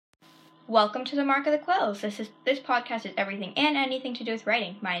Welcome to the Mark of the Quills. This podcast is everything and anything to do with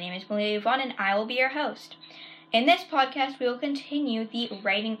writing. My name is Malia Yvonne and I will be your host. In this podcast, we will continue the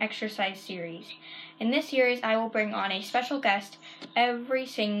writing exercise series. In this series, I will bring on a special guest every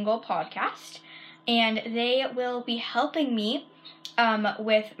single podcast, and they will be helping me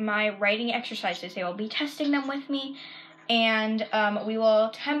with my writing exercises. They will be testing them with me, and we will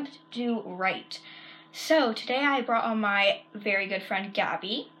attempt to write. So today I brought on my very good friend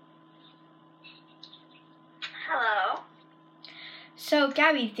Gabi. Hello. So,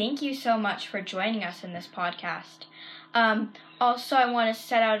 Gabi, thank you so much for joining us in this podcast. Also, I want to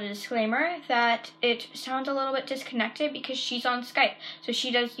set out a disclaimer that it sounds a little bit disconnected because she's on Skype, so she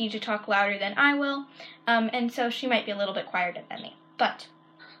does need to talk louder than I will, and so she might be a little bit quieter than me. But,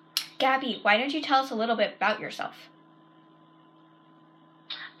 Gabi, why don't you tell us a little bit about yourself?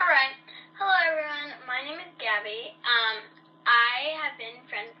 Alright. Hello, everyone. My name is Gabi. I have been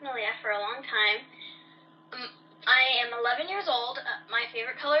friends with Malia for a long time. I am 11 years old. My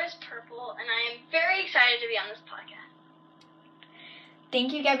favorite color is purple, and I am very excited to be on this podcast.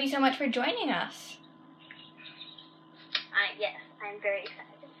 Thank you, Gabi, so much for joining us. Yes, I'm very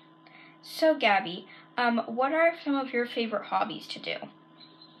excited. So, Gabi, what are some of your favorite hobbies to do?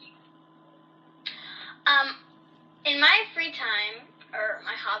 In my free time, or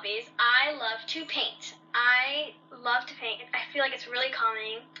my hobbies, I love to paint. I love to paint. I feel like it's really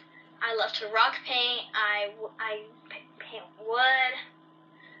calming. I love to rock paint. I paint wood.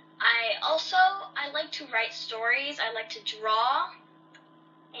 I like to write stories. I like to draw.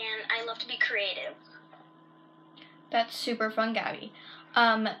 And I love to be creative. That's super fun, Gabi.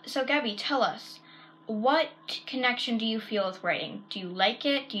 So Gabi, tell us, what connection do you feel with writing? Do you like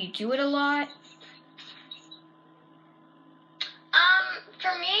it? Do you do it a lot?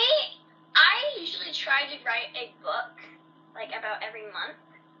 For me, I usually try to write a book, like about every month.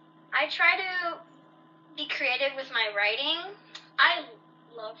 I try to be creative with my writing. I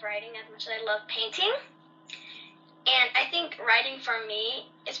love writing as much as I love painting. And I think writing for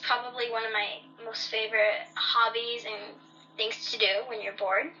me is probably one of my most favorite hobbies and things to do when you're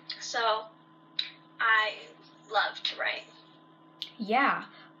bored. So I love to write. Yeah.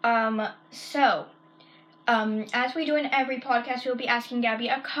 As we do in every podcast, we'll be asking Gabi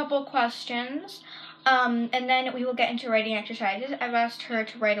a couple questions. And then we will get into writing exercises. I've asked her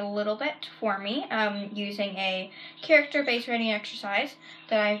to write a little bit for me, using a character-based writing exercise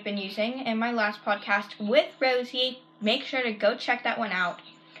that I've been using in my last podcast with Rosie. Make sure to go check that one out.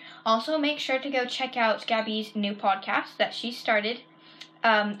 Also, make sure to go check out Gabi's new podcast that she started.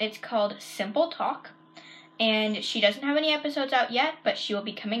 It's called Simple Talk, and she doesn't have any episodes out yet, but she will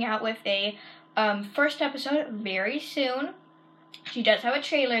be coming out with a first episode very soon. She does have a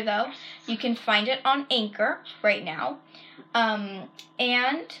trailer, though. You can find it on Anchor right now.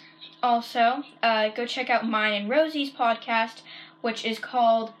 And also, go check out mine and Rosie's podcast, which is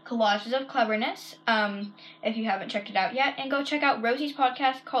called Collages of Cleverness, if you haven't checked it out yet. And go check out Rosie's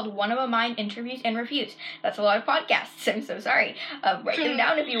podcast called One of a Mine Interviews and Reviews. That's a lot of podcasts. I'm so sorry. Write them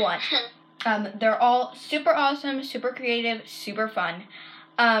down if you want. They're all super awesome, super creative, super fun.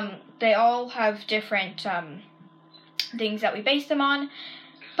 They all have different things that we base them on,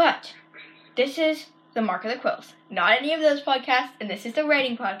 but this is the Mark of the Quills, not any of those podcasts, and this is the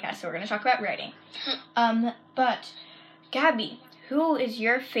writing podcast, so we're going to talk about writing. But Gabi, who is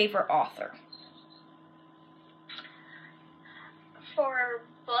your favorite author? For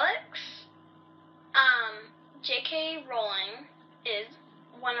books, J.K. Rowling is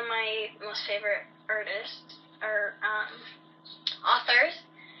one of my most favorite artists, or authors,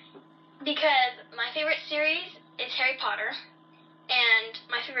 because my favorite series is Harry Potter, and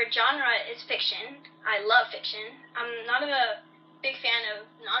my favorite genre is fiction. I love fiction. I'm not a big fan of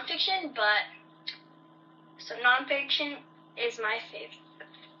nonfiction, but so nonfiction is my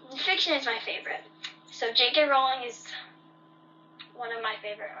favorite. Fiction is my favorite. So J.K. Rowling is one of my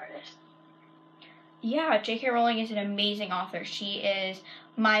favorite artists. Yeah, J.K. Rowling is an amazing author. She is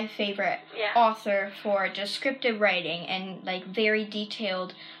my favorite author for descriptive writing and like very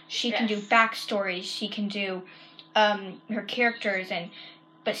detailed. She can do backstories. She can do her characters,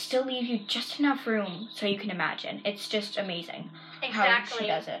 but still leave you just enough room so you can imagine. It's just amazing how she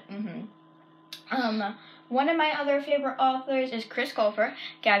does it. One of my other favorite authors is Chris Colfer.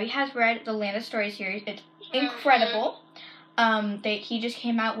 Gabi has read the Land of Stories series. It's incredible. He just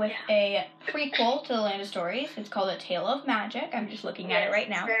came out with a prequel to the Land of Stories. It's called A Tale of Magic. I'm just looking at it right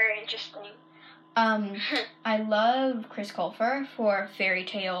now. It's very interesting. I love Chris Colfer for fairy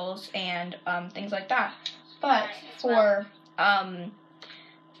tales and things like that. But for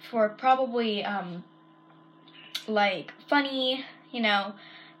probably like funny,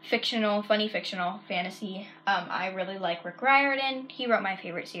 funny fictional fantasy. I really like Rick Riordan. He wrote my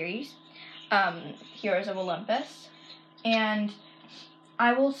favorite series, Heroes of Olympus. And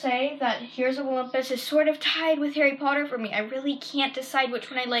I will say that Heroes of Olympus is sort of tied with Harry Potter for me. I really can't decide which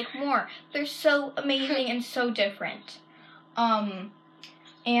one I like more. They're so amazing and so different.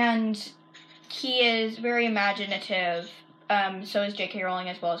 And he is very imaginative. So is J.K. Rowling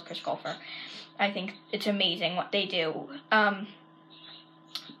as well as Chris Colfer. I think it's amazing what they do.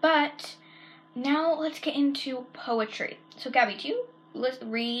 But now let's get into poetry. So Gabi, do you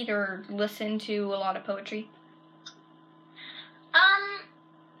read or listen to a lot of poetry?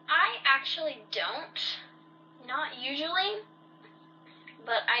 I actually don't. Not usually.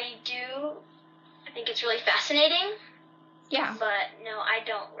 But I do. I think it's really fascinating. Yeah. But no, I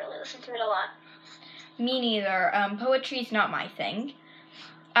don't really listen to it a lot. Me neither. Poetry's not my thing.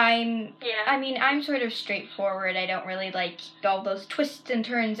 I'm sort of straightforward. I don't really like all those twists and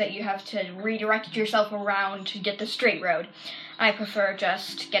turns that you have to redirect yourself around to get the straight road. I prefer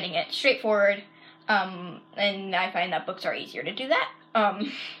just getting it straightforward, and I find that books are easier to do that.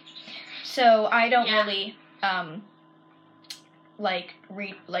 So I don't really like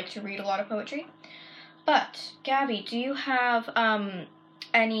to read a lot of poetry. But Gabi, do you have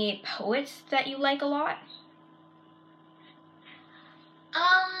any poets that you like a lot?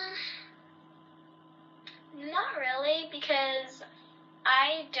 Not really, because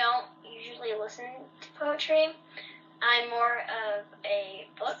I don't usually listen to poetry. I'm more of a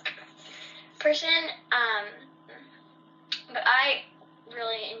book person, but I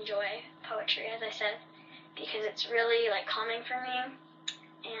really enjoy poetry, as I said, because it's really, like, calming for me,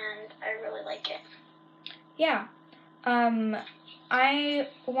 and I really like it. Yeah. I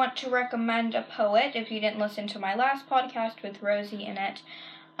want to recommend a poet, if you didn't listen to my last podcast with Rosie in it.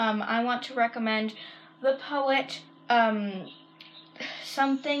 I want to recommend the poet,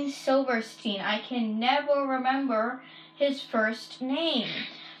 something Silverstein. I can never remember his first name.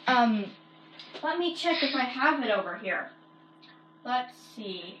 Let me check if I have it over here. Let's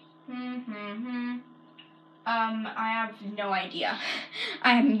see. I have no idea.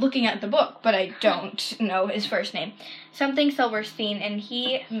 I am looking at the book, but I don't know his first name. Something Silverstein, and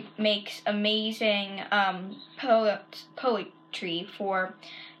he makes amazing poetry for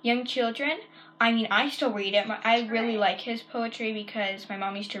young children. I mean, I still read it. I really like his poetry because my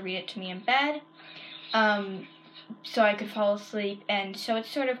mom used to read it to me in bed, so I could fall asleep, and so it's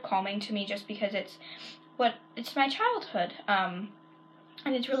sort of calming to me just because it's my childhood.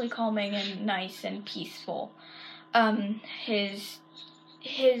 And it's really calming and nice and peaceful. His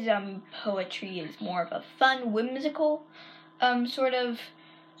poetry is more of a fun, whimsical, sort of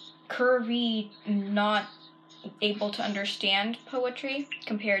curvy, not able to understand poetry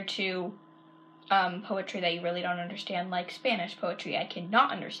compared to poetry that you really don't understand, like Spanish poetry. I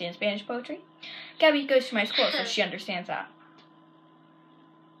cannot understand Spanish poetry. Gabi goes to my school, so she understands that.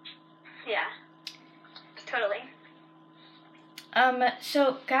 Yeah, totally.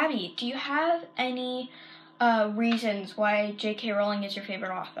 So, Gabi, do you have any reasons why J.K. Rowling is your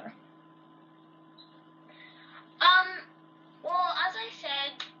favorite author? Well, as I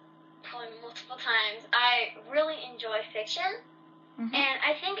said probably multiple times, I really enjoy fiction, and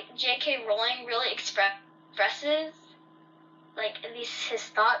I think J.K. Rowling really expresses, like, at least his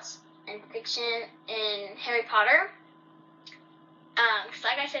thoughts in fiction in Harry Potter. Because,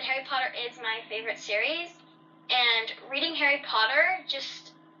 like I said, Harry Potter is my favorite series. And reading Harry Potter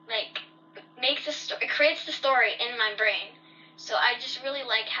just, like, creates the story in my brain. So I just really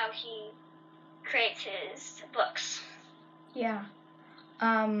like how he creates his books. Yeah.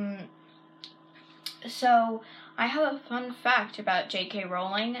 So I have a fun fact about J.K.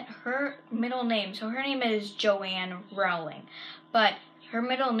 Rowling. Her middle name, so her name is Joanne Rowling. But her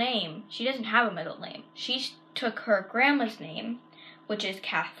middle name, she doesn't have a middle name. She took her grandma's name, which is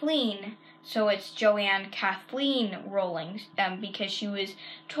Kathleen. So it's Joanne Kathleen Rowling, because she was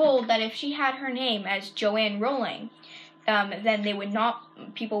told that if she had her name as Joanne Rowling, then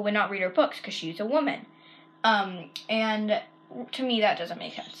people would not read her books because she's a woman. And to me that doesn't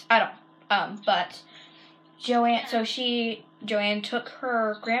make sense at all. But Joanne took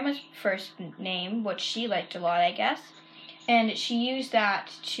her grandma's first name, which she liked a lot, I guess, and she used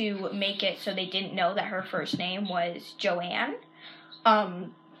that to make it so they didn't know that her first name was Joanne.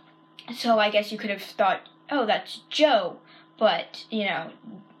 So I guess you could have thought, oh, that's Jo, but, you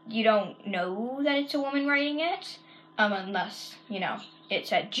don't know that it's a woman writing it, unless, it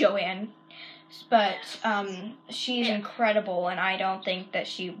said Joanne. But, she's incredible, and I don't think that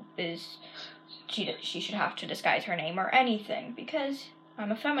she should have to disguise her name or anything, because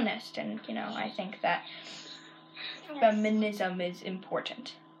I'm a feminist, and, I think that feminism is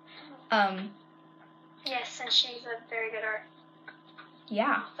important. Yes, and she's a very good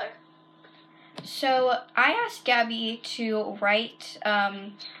Yeah. author. So I asked Gabi to write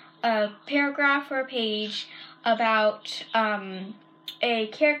a paragraph or a page about a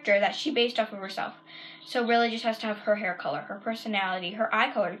character that she based off of herself. So really just has to have her hair color, her personality, her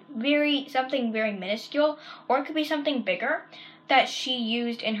eye color, something very minuscule, or it could be something bigger that she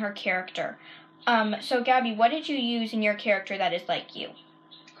used in her character. So Gabi, what did you use in your character that is like you?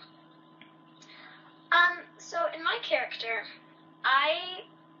 So in my character, I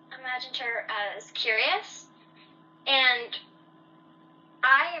imagined her as curious, and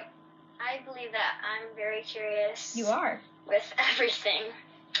I believe that I'm very curious. You are. With everything.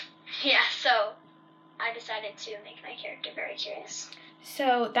 Yeah, so I decided to make my character very curious.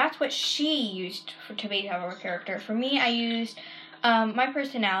 So that's what she used to base off her character. For me, I used my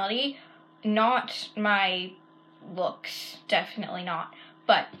personality, not my looks, definitely not.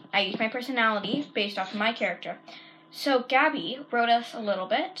 But I used my personality based off of my character. So Gabi wrote us a little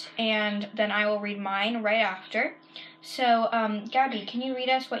bit, and then I will read mine right after. So, Gabi, can you read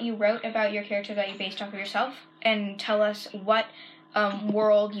us what you wrote about your character that you based off of yourself, and tell us what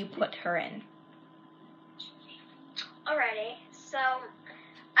world you put her in? Alrighty, so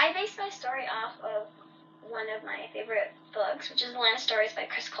I based my story off of one of my favorite books, which is The Land of Stories by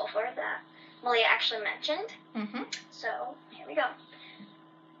Chris Colfer that Malia actually mentioned. Mm-hmm. So, here we go.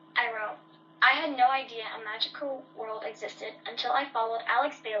 I wrote, I had no idea a magical world existed until I followed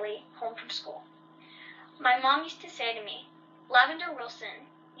Alex Bailey home from school. My mom used to say to me, Lavender Wilson,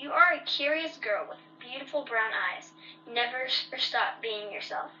 you are a curious girl with beautiful brown eyes. Never stop being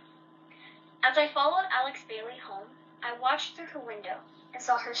yourself. As I followed Alex Bailey home, I watched through her window and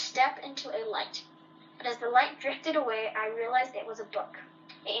saw her step into a light. But as the light drifted away, I realized it was a book,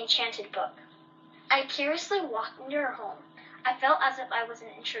 an enchanted book. I curiously walked into her home. I felt as if I was an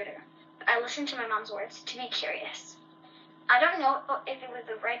intruder, but I listened to my mom's words to be curious. I don't know if it was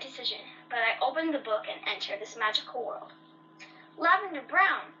the right decision, but I opened the book and entered this magical world. Lavender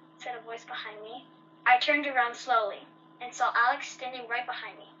Brown, said a voice behind me. I turned around slowly and saw Alex standing right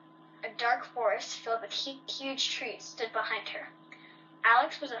behind me. A dark forest filled with huge trees stood behind her.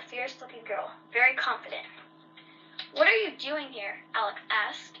 Alex was a fierce-looking girl, very confident. What are you doing here? Alex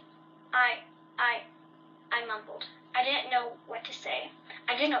asked. I mumbled. I didn't know what to say.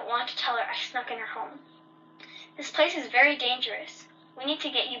 I didn't want to tell her I snuck in her home. This place is very dangerous. We need to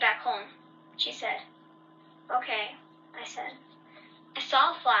get you back home, she said. Okay, I said. I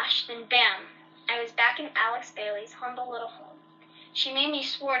saw a flash, then bam, I was back in Alex Bailey's humble little home. She made me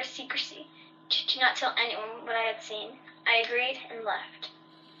swear to secrecy, to not tell anyone what I had seen. I agreed and left.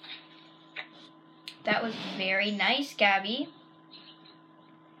 That was very nice, Gabi.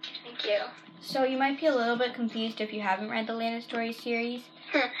 Thank you. So you might be a little bit confused if you haven't read the Land of Stories series,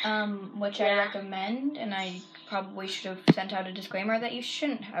 which I recommend, and I probably should have sent out a disclaimer that you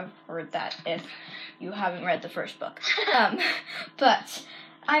shouldn't have heard that if you haven't read the first book. But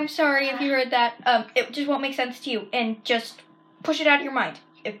I'm sorry if you heard that. It just won't make sense to you, and just push it out of your mind.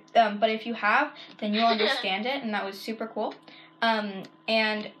 But if you have, then you'll understand it, and that was super cool.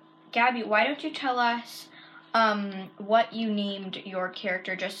 And Gabi, why don't you tell us what you named your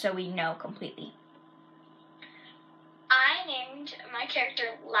character, just so we know completely? I named my character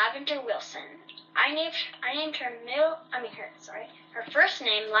Lavender Wilson. I named her first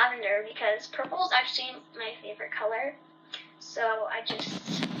name Lavender because purple is actually my favorite color. So I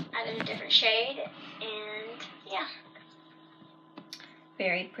just added a different shade, and yeah.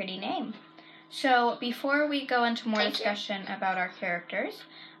 Very pretty name. So before we go into more discussion about our characters,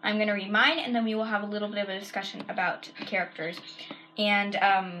 I'm going to read mine, and then we will have a little bit of a discussion about characters and,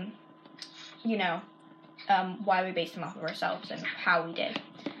 why we based them off of ourselves and how we did.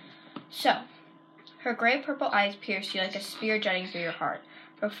 So, her gray-purple eyes pierced you like a spear jutting through your heart.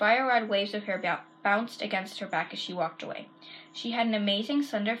 Her fire-red waves of hair bounced against her back as she walked away. She had an amazing,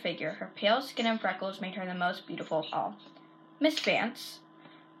 slender figure. Her pale skin and freckles made her the most beautiful of all. Miss Vance,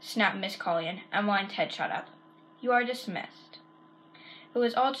 snapped Miss Collion. Emmeline's head shot up. You are dismissed. It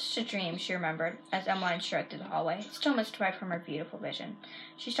was all just a dream, she remembered, as Emmeline strode through the hallway, still mystified from her beautiful vision.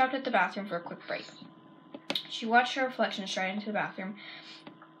 She stopped at the bathroom for a quick break. She watched her reflection stride into the bathroom.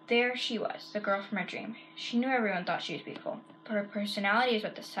 There she was, the girl from her dream. She knew everyone thought she was beautiful, but her personality is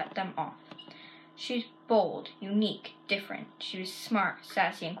what set them off. She was bold, unique, different. She was smart,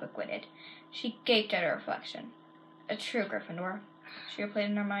 sassy, and quick-witted. She gaped at her reflection. A true Gryffindor, she replayed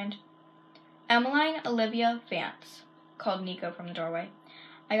in her mind. Emmeline Olivia Vance, called Nico from the doorway.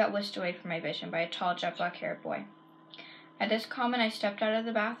 I got whisked away from my vision by a tall, jet black-haired boy. At this comment, I stepped out of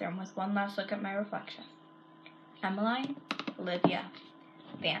the bathroom with one last look at my reflection. Emmeline Olivia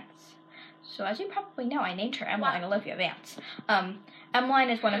Vance. So as you probably know, I named her Emmeline Olivia Vance. Emmeline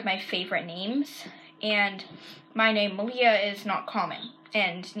is one of my favorite names, and my name, Malia, is not common,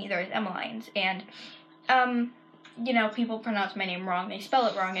 and neither is Emmeline's. And, people pronounce my name wrong, they spell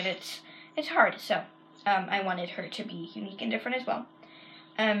it wrong, and it's hard, so I wanted her to be unique and different as well.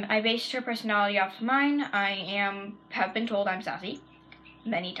 I based her personality off of mine. I have been told I'm sassy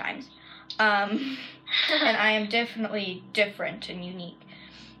many times. And I am definitely different and unique.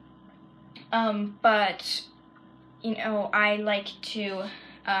 But, I like to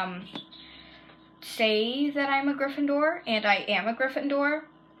say that I'm a Gryffindor, and I am a Gryffindor.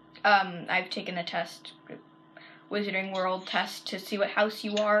 I've taken a test, Wizarding World test, to see what house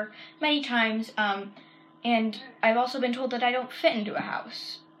you are many times. And I've also been told that I don't fit into a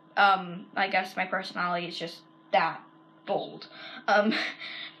house. I guess my personality is just that bold.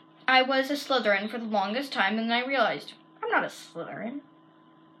 I was a Slytherin for the longest time, and then I realized I'm not a Slytherin.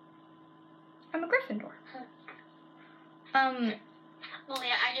 I'm a Gryffindor. Well,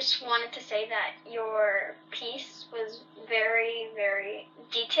 yeah, I just wanted to say that your piece was very, very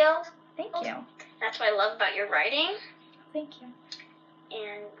detailed. Thank you. That's what I love about your writing. Thank you.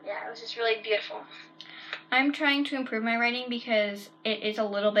 And, yeah, it was just really beautiful. I'm trying to improve my writing because it is a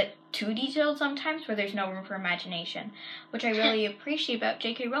little bit too detailed sometimes where there's no room for imagination, which I really appreciate about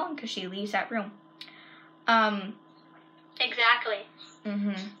J.K. Rowling because she leaves that room. Exactly.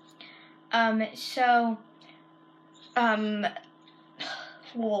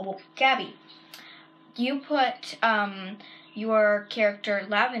 Gabi, you put your character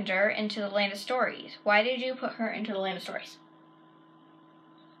Lavender into the Land of Stories. Why did you put her into the Land of Stories?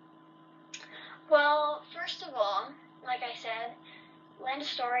 Well, first of all, like I said, Land of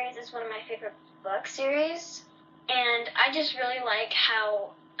Stories is one of my favorite book series, and I just really like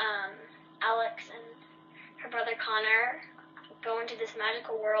how Alex and her brother Connor go into this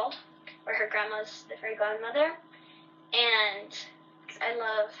magical world where her grandma's the fairy godmother, and I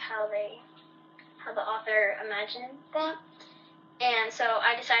love how the author imagined that, and so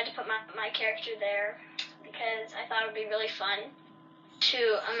I decided to put my character there because I thought it would be really fun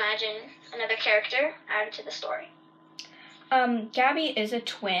to imagine another character added to the story. Gabi is a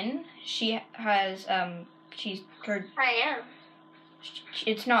twin. She has, I am.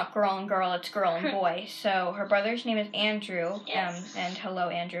 It's not girl and girl, it's girl and boy. So her brother's name is Andrew. Yes. And hello,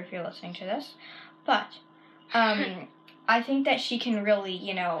 Andrew, if you're listening to this. But, I think that she can really,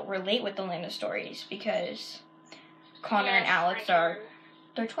 relate with the Land of Stories because Connor and Alex they're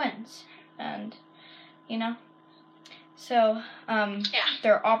twins. And, So,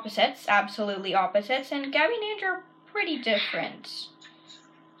 they're opposites, absolutely opposites, and Gabi and Andrew are pretty different.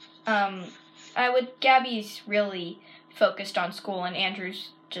 Gabi's really focused on school, and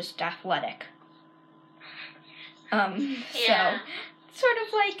Andrew's just athletic. So, sort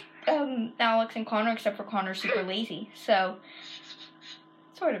of like, Alex and Connor, except for Connor's super lazy, so,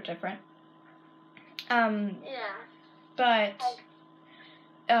 sort of different. But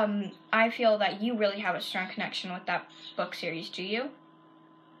I feel that you really have a strong connection with that book series, do you?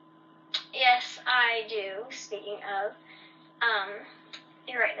 Yes, I do. Speaking of,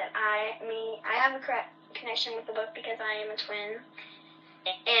 you're right that I have a connection with the book because I am a twin,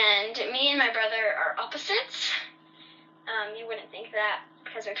 and me and my brother are opposites. You wouldn't think that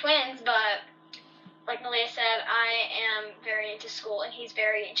because we're twins, but like Malia said, I am very into school and he's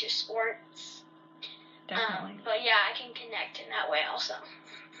very into sports. Definitely. But yeah, I can connect in that way also.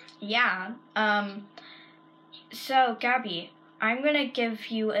 Yeah. So, Gabi, I'm going to give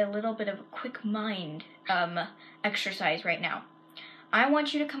you a little bit of a quick mind exercise right now. I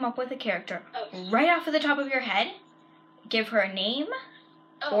want you to come up with a character right off of the top of your head. Give her a name,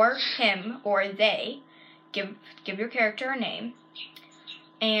 or him, or they. Give your character a name.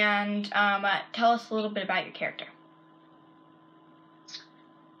 And tell us a little bit about your character.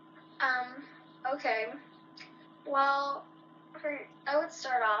 Okay. Well, I would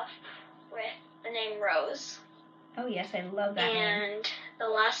start off with the name Rose. Oh, yes, I love that name. And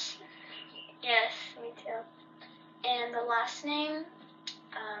yes, me too. And the last name,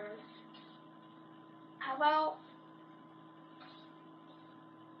 how about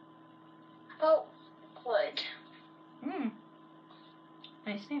Wood?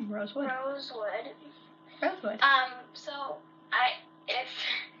 Nice name, Rosewood. Rosewood. So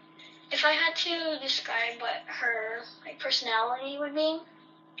if I had to describe what her personality would be,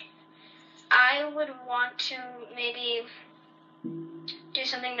 I would want to maybe do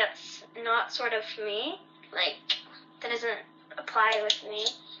something that's not sort of me, that doesn't apply with me.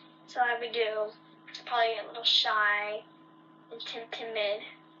 So I would do probably a little shy and timid,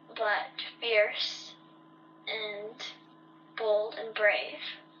 but fierce and bold and brave.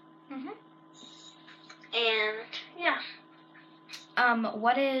 And yeah.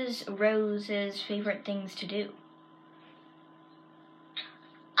 What is Rose's favorite things to do?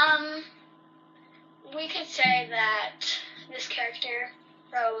 We could say that this character,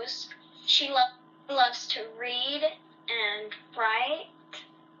 Rose, she loves to read and write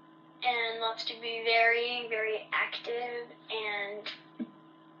and loves to be very, very active, and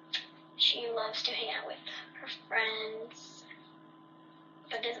she loves to hang out with her friends,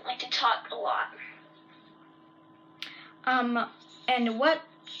 but doesn't like to talk a lot. And what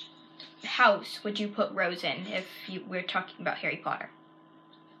house would you put Rose in if we're talking about Harry Potter?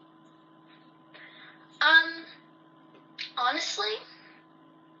 Honestly,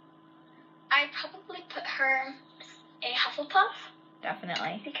 I'd probably put her a Hufflepuff.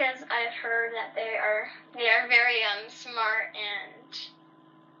 Definitely. Because I've heard that they are very smart and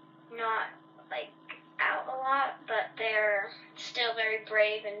not like out a lot, but they're still very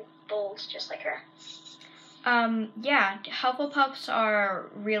brave and bold, just like her. Yeah, Hufflepuffs are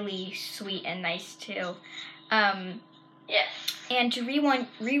really sweet and nice too. Yes. And to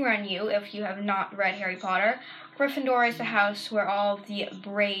rerun you, if you have not read Harry Potter, Gryffindor is the house where all of the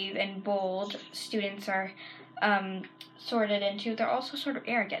brave and bold students are sorted into. They're also sort of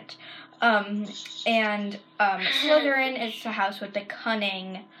arrogant. And Slytherin is the house with the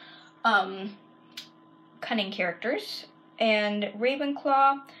cunning characters. And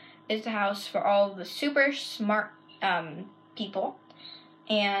Ravenclaw is the house for all the super smart people.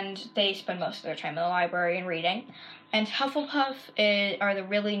 And they spend most of their time in the library and reading. And Hufflepuff are the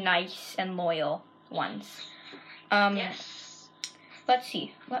really nice and loyal ones. Yes. Let's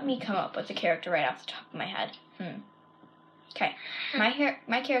see. Let me come up with a character right off the top of my head. Okay.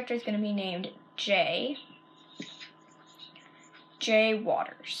 My character is going to be named J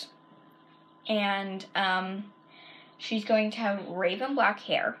Waters. And she's going to have raven black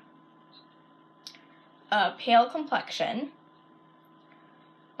hair, a pale complexion.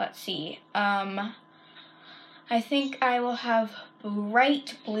 Let's see. I think I will have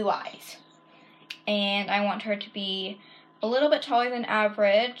bright blue eyes. And I want her to be a little bit taller than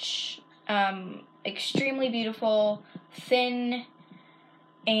average, extremely beautiful, thin,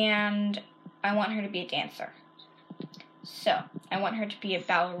 and I want her to be a dancer. So, I want her to be a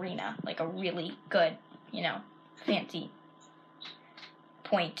ballerina, like a really good, fancy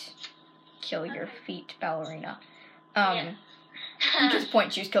point, kill your feet ballerina. Yeah. Just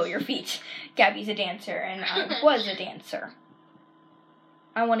point, choose, kill your feet. Gabi's a dancer, and I was a dancer.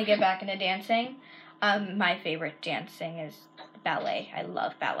 I want to get back into dancing. My favorite dancing is ballet. I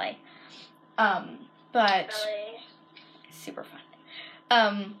love ballet. But Ballet. super fun.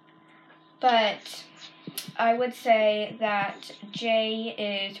 But I would say that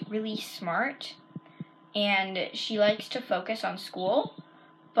Jay is really smart, and she likes to focus on school,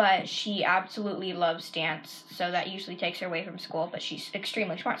 but she absolutely loves dance, so that usually takes her away from school, but she's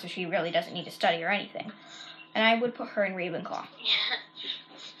extremely smart, so she really doesn't need to study or anything. And I would put her in Ravenclaw. Yeah.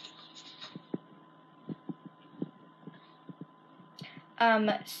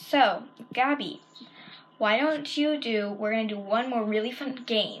 So, Gabi, why don't we're going to do one more really fun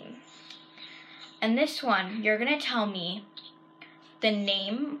game. And this one, you're going to tell me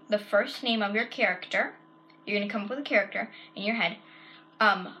the first name of your character. You're going to come up with a character in your head.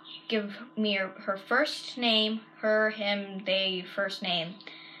 Give me her first name, her, him, they, first name,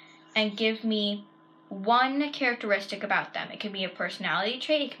 and give me one characteristic about them. It can be a personality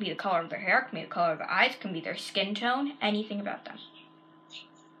trait, it can be the color of their hair, it can be the color of their eyes, it can be their skin tone, anything about them.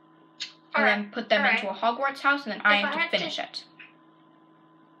 And then put them into a Hogwarts house, and then I have to finish it.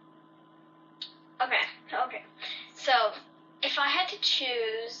 Okay. So, if I had to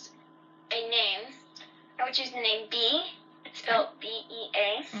choose a name, I would choose the name B. It's spelled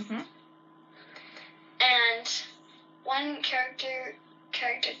B-E-A. Mm-hmm. And one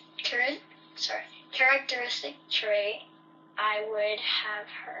characteristic trait, I would have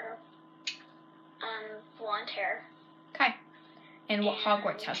her blonde hair. Okay. And what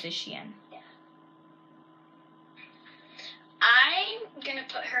Hogwarts house is she in? Yeah. I'm gonna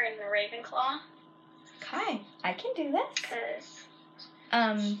put her in the Ravenclaw. Okay, I can do this. 'Cause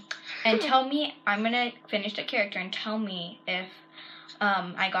and tell me, I'm gonna finish the character and tell me if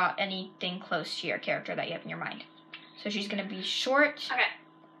I got anything close to your character that you have in your mind. So she's gonna be short,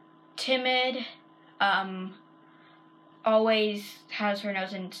 timid, always has her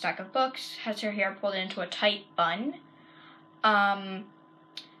nose in a stack of books, has her hair pulled into a tight bun, let's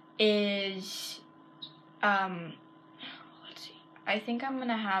see, I think I'm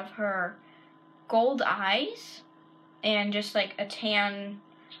gonna have her gold eyes and just like a tan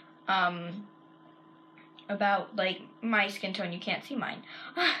about, like, my skin tone. You can't see mine.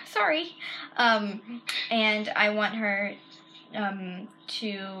 Sorry. And I want her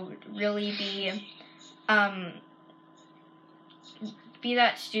to really be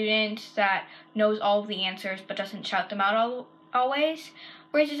that student that knows all of the answers but doesn't shout them out always.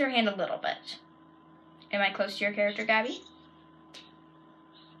 Raises her hand a little bit. Am I close to your character, Gabi?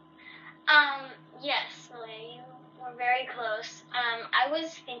 Yes, Malay, you were very close. I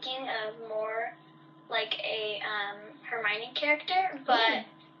was thinking of more like a Hermione character, but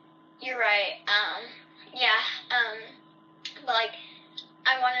you're right. But like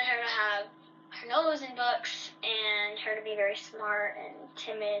I wanted her to have her nose in books and her to be very smart and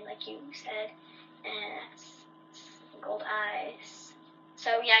timid, like you said, and gold eyes.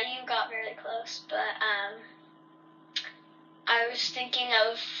 So yeah, you got very close, but I was thinking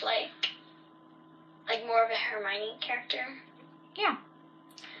of like more of a Hermione character. Yeah.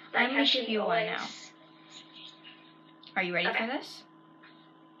 Like I'm going to give you one now. Are you ready for this?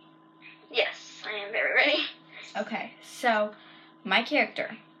 Yes, I am very ready. Okay, so my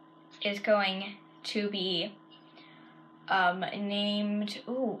character is going to be named,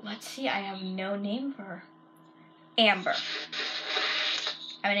 let's see, I have no name for her. Amber.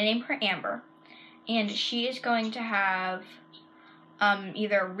 I'm going to name her Amber. And she is going to have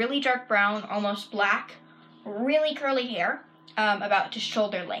either really dark brown, almost black, really curly hair, about to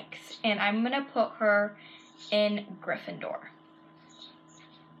shoulder length. And I'm going to put her in Gryffindor.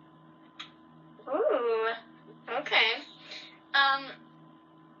 Ooh, okay.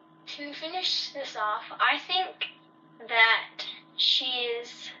 To finish this off, I think that she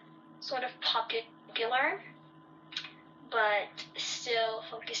is sort of popular, but still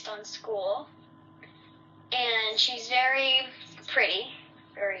focused on school. And she's very pretty,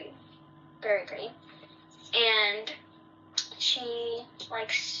 very, very pretty. And she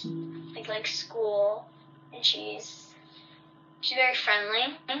likes school, and she's very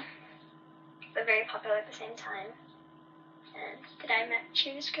friendly, but very popular at the same time. And did I match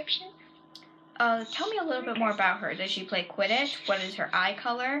your description? Tell me a little bit more about her. Does she play Quidditch? What is her eye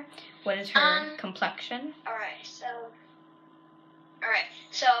color? What is her complexion? Alright,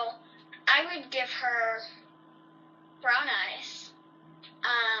 so I would give her brown eyes.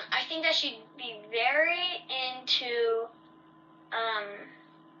 I think that she'd be very into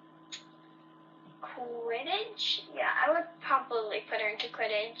Quidditch. Yeah, I would probably put her into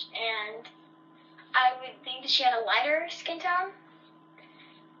Quidditch, and I would think that she had a lighter skin tone,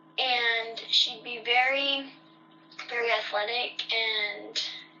 and she'd be very, very athletic, and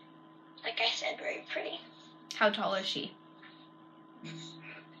like I said, very pretty. How tall is she?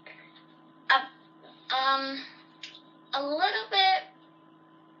 A little bit,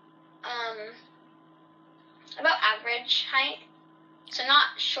 about average height. So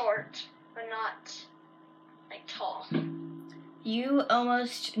not short, but not like tall. You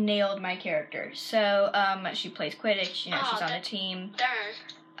almost nailed my character. So, she plays Quidditch, she's on a team.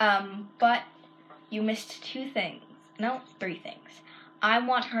 Darn. But you missed three things. I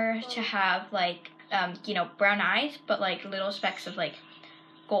want her to have, like, brown eyes, but, like, little specks of, like,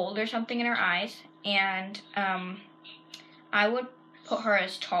 gold or something in her eyes. And, I would put her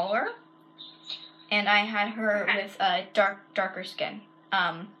as taller. And I had her with, darker skin.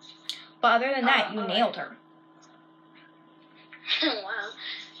 But other than that, you nailed her.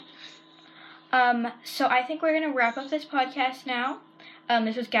 Wow. So I think we're gonna wrap up this podcast now.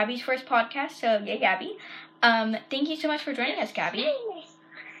 This was Gabi's first podcast, so yay, Gabi. Thank you so much for joining us, Gabi.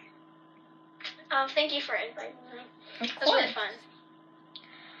 Thank you for inviting me. Of It was really fun.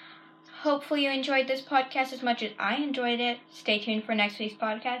 Hopefully you enjoyed this podcast as much as I enjoyed it. Stay tuned for next week's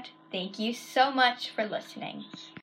podcast. Thank you so much for listening.